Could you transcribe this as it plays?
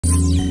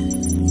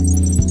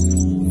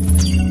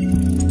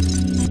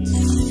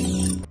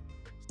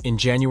In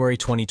January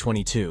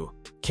 2022,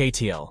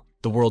 KTL,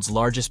 the world's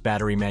largest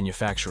battery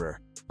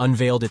manufacturer,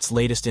 unveiled its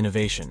latest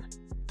innovation,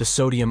 the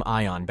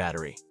sodium-ion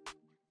battery.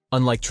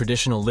 Unlike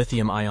traditional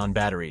lithium-ion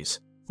batteries,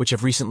 which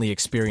have recently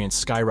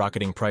experienced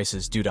skyrocketing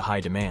prices due to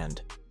high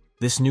demand,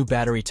 this new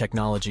battery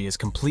technology is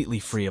completely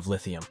free of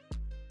lithium.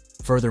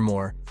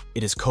 Furthermore,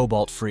 it is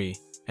cobalt-free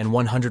and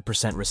 100%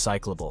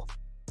 recyclable,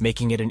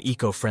 making it an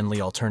eco-friendly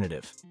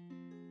alternative.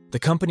 The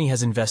company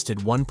has invested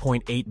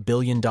 $1.8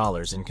 billion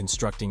in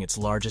constructing its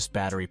largest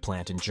battery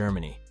plant in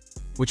Germany,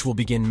 which will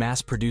begin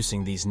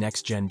mass-producing these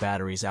next-gen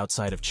batteries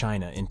outside of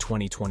China in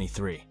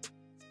 2023.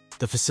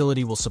 The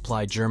facility will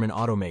supply German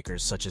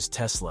automakers such as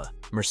Tesla,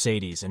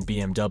 Mercedes, and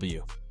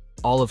BMW,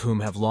 all of whom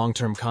have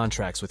long-term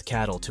contracts with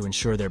CATL to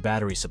ensure their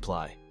battery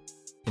supply.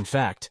 In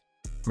fact,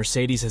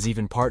 Mercedes has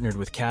even partnered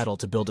with CATL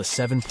to build a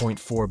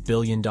 $7.4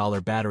 billion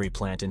battery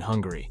plant in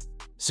Hungary,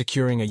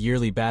 securing a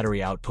yearly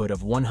battery output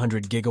of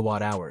 100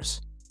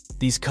 gigawatt-hours.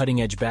 These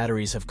cutting-edge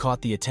batteries have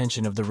caught the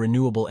attention of the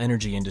renewable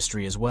energy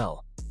industry as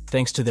well,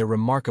 thanks to their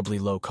remarkably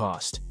low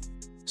cost.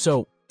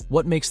 So,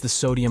 what makes the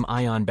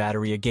sodium-ion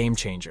battery a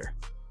game-changer?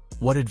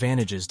 What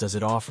advantages does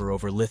it offer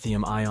over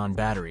lithium-ion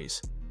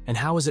batteries? And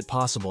how is it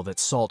possible that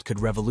salt could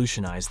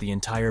revolutionize the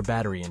entire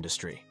battery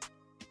industry?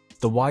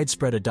 The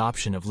widespread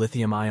adoption of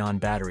lithium-ion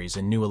batteries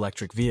in new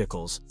electric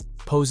vehicles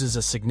poses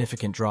a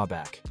significant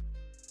drawback.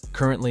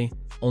 Currently,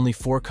 only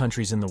 4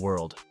 countries in the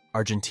world,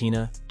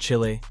 Argentina,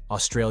 Chile,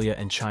 Australia,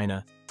 and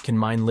China, can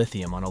mine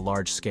lithium on a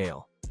large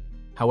scale.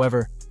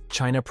 However,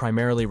 China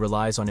primarily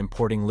relies on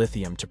importing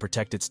lithium to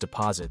protect its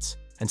deposits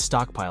and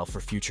stockpile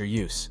for future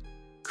use,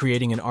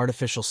 creating an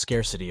artificial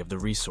scarcity of the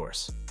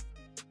resource.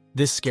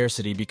 This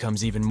scarcity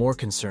becomes even more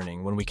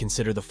concerning when we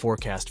consider the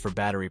forecast for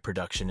battery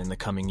production in the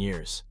coming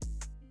years.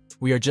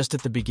 We are just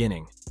at the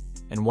beginning,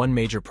 and one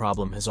major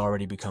problem has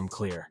already become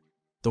clear.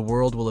 The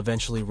world will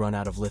eventually run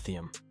out of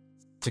lithium.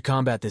 To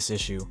combat this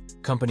issue,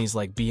 companies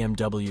like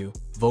BMW,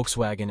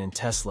 Volkswagen, and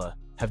Tesla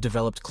have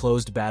developed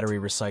closed battery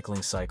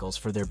recycling cycles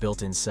for their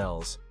built-in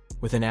cells,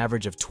 with an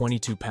average of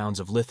 22 pounds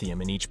of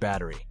lithium in each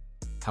battery.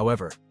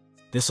 However,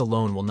 this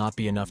alone will not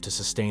be enough to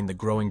sustain the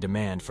growing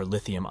demand for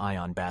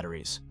lithium-ion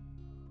batteries.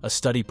 A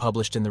study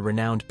published in the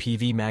renowned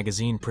PV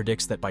magazine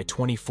predicts that by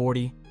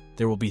 2040,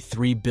 there will be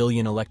 3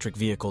 billion electric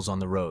vehicles on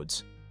the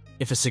roads.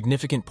 If a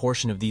significant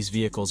portion of these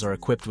vehicles are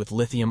equipped with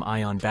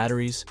lithium-ion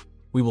batteries,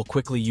 we will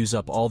quickly use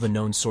up all the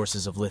known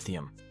sources of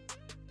lithium.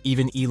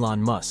 Even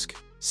Elon Musk,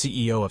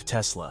 CEO of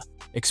Tesla,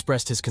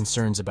 expressed his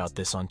concerns about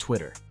this on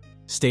Twitter,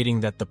 stating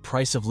that the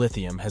price of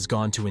lithium has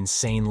gone to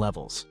insane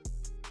levels.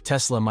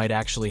 Tesla might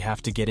actually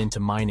have to get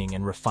into mining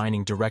and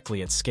refining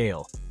directly at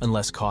scale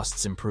unless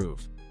costs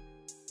improve.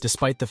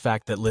 Despite the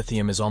fact that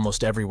lithium is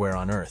almost everywhere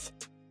on Earth,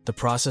 the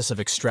process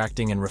of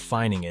extracting and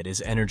refining it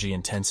is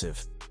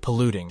energy-intensive,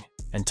 polluting,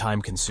 and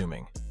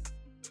time-consuming.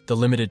 The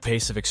limited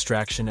pace of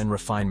extraction and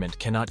refinement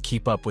cannot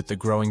keep up with the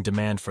growing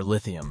demand for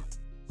lithium,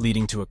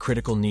 leading to a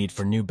critical need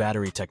for new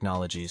battery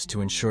technologies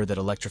to ensure that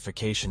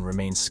electrification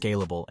remains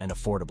scalable and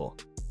affordable.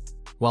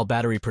 While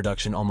battery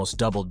production almost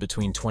doubled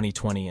between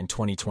 2020 and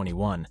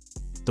 2021,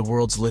 the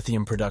world's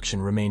lithium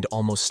production remained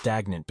almost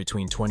stagnant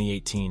between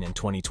 2018 and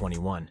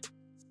 2021.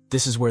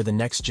 This is where the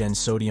next-gen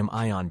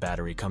sodium-ion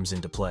battery comes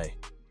into play.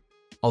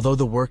 Although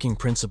the working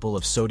principle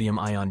of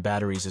sodium-ion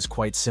batteries is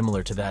quite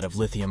similar to that of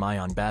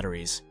lithium-ion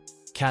batteries,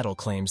 CATL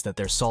claims that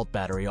their salt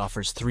battery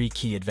offers 3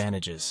 key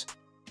advantages.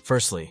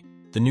 Firstly,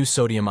 the new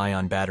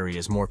sodium-ion battery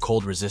is more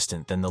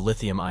cold-resistant than the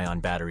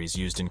lithium-ion batteries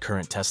used in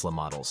current Tesla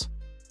models.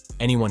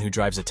 Anyone who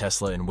drives a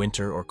Tesla in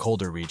winter or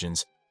colder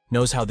regions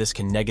knows how this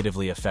can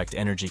negatively affect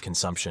energy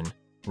consumption,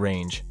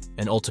 range,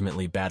 and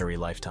ultimately battery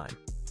lifetime.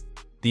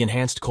 The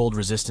enhanced cold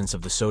resistance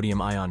of the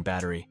sodium-ion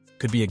battery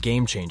could be a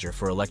game-changer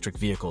for electric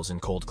vehicles in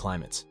cold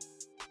climates.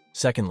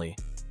 Secondly,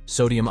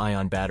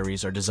 sodium-ion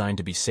batteries are designed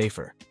to be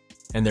safer,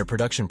 and their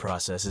production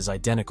process is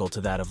identical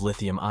to that of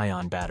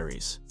lithium-ion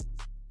batteries.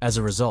 As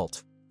a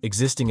result,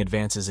 existing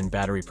advances in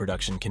battery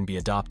production can be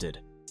adopted,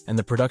 and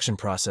the production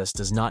process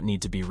does not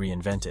need to be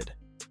reinvented.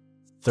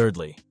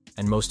 Thirdly,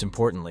 and most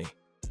importantly,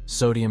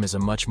 sodium is a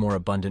much more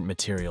abundant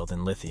material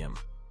than lithium.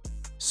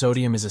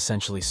 Sodium is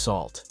essentially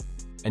salt,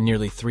 and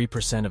nearly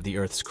 3% of the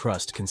Earth's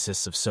crust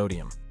consists of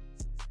sodium.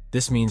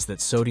 This means that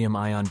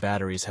sodium-ion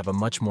batteries have a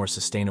much more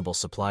sustainable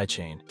supply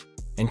chain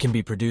and can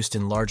be produced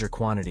in larger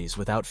quantities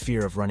without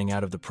fear of running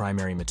out of the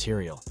primary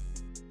material.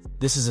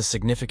 This is a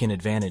significant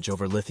advantage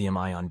over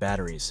lithium-ion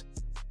batteries,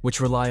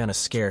 which rely on a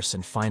scarce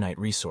and finite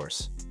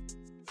resource.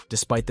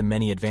 Despite the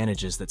many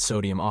advantages that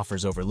sodium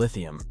offers over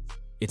lithium,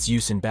 its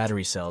use in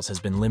battery cells has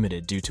been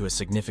limited due to a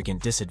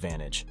significant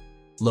disadvantage: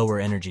 lower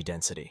energy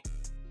density.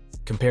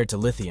 Compared to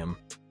lithium,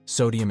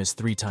 sodium is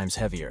 3 times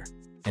heavier,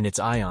 and its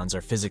ions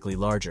are physically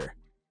larger,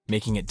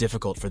 making it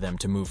difficult for them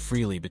to move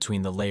freely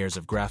between the layers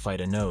of graphite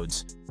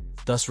anodes,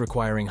 thus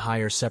requiring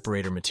higher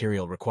separator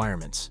material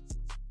requirements.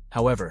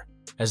 However,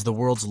 as the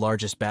world's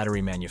largest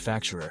battery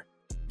manufacturer,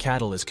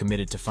 CATL is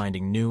committed to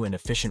finding new and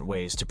efficient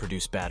ways to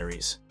produce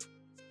batteries.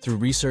 Through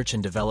research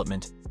and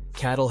development,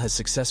 CATL has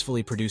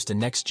successfully produced a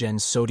next-gen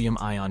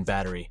sodium-ion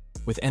battery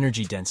with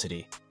energy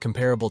density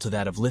comparable to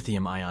that of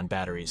lithium-ion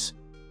batteries,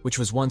 which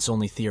was once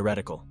only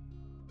theoretical.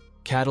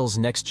 CATL's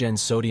next-gen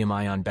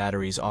sodium-ion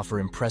batteries offer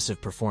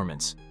impressive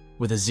performance,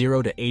 with a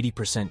 0 to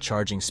 80%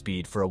 charging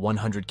speed for a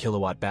 100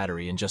 kilowatt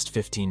battery in just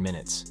 15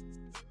 minutes.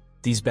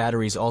 These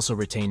batteries also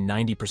retain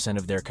 90%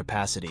 of their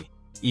capacity,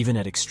 even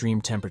at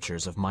extreme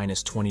temperatures of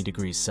 -20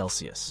 degrees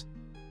Celsius.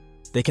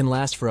 They can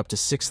last for up to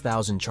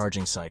 6,000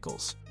 charging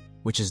cycles,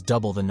 which is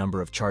double the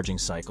number of charging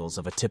cycles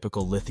of a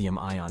typical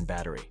lithium-ion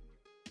battery.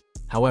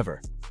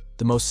 However,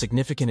 the most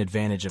significant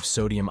advantage of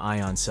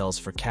sodium-ion cells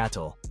for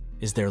CATL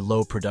is their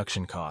low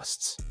production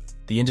costs.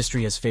 The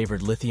industry has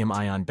favored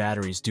lithium-ion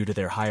batteries due to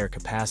their higher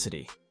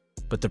capacity,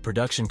 but the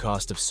production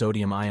cost of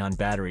sodium-ion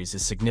batteries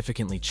is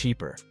significantly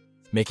cheaper,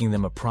 making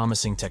them a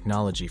promising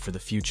technology for the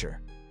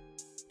future.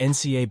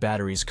 NCA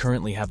batteries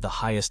currently have the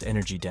highest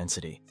energy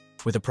density,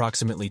 with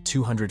approximately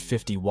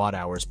 250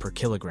 watt-hours per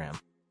kilogram,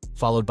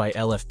 followed by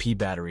LFP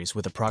batteries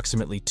with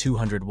approximately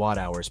 200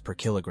 watt-hours per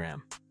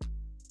kilogram.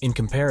 In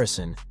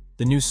comparison,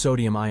 the new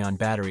sodium-ion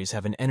batteries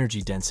have an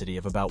energy density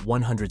of about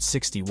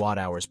 160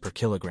 watt-hours per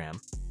kilogram,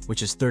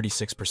 which is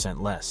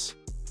 36% less.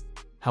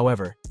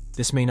 However,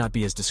 this may not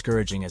be as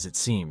discouraging as it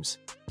seems,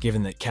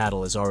 given that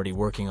CATL is already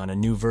working on a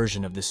new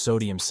version of this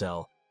sodium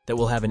cell that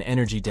will have an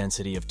energy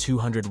density of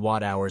 200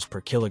 watt-hours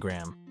per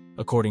kilogram,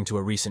 according to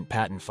a recent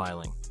patent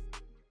filing.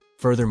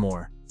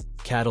 Furthermore,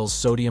 CATL's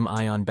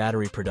sodium-ion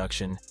battery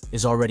production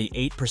is already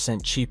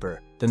 8%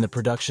 cheaper than the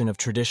production of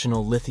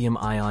traditional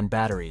lithium-ion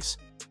batteries,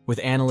 with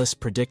analysts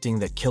predicting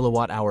that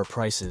kilowatt-hour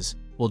prices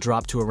will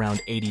drop to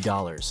around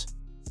 $80.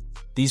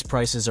 These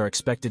prices are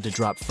expected to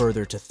drop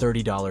further to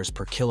 $30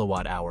 per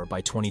kilowatt-hour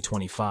by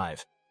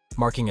 2025,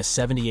 marking a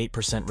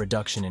 78%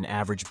 reduction in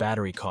average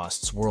battery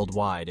costs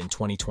worldwide in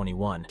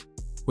 2021,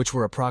 which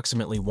were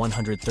approximately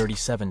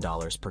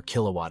 $137 per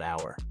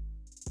kilowatt-hour.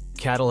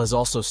 CATL has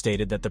also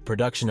stated that the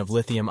production of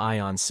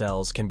lithium-ion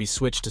cells can be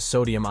switched to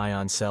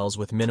sodium-ion cells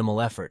with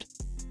minimal effort,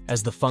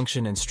 as the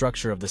function and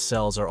structure of the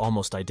cells are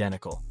almost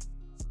identical.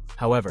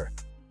 However,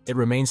 it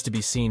remains to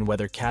be seen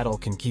whether CATL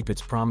can keep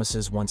its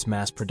promises once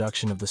mass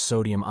production of the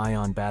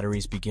sodium-ion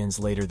batteries begins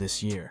later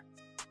this year.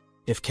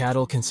 If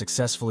CATL can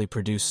successfully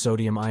produce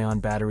sodium-ion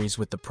batteries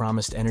with the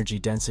promised energy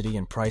density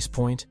and price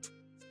point,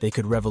 they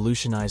could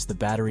revolutionize the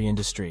battery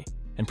industry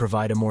and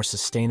provide a more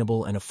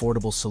sustainable and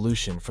affordable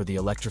solution for the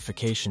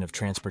electrification of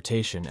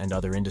transportation and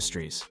other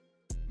industries.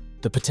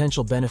 The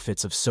potential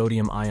benefits of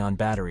sodium-ion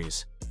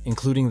batteries,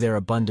 including their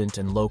abundant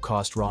and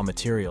low-cost raw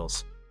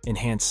materials,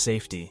 enhanced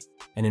safety,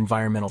 and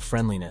environmental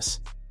friendliness,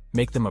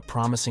 make them a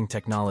promising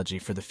technology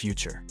for the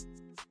future.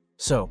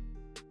 So,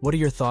 what are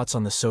your thoughts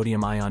on the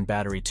sodium-ion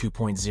battery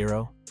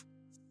 2.0?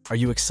 Are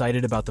you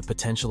excited about the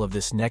potential of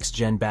this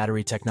next-gen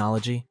battery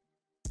technology?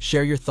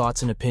 Share your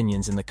thoughts and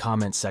opinions in the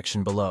comments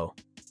section below.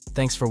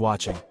 Thanks for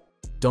watching.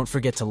 Don't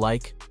forget to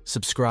like,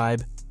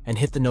 subscribe, and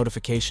hit the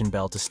notification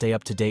bell to stay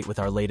up to date with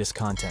our latest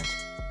content.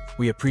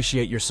 We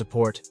appreciate your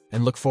support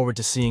and look forward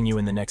to seeing you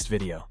in the next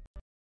video.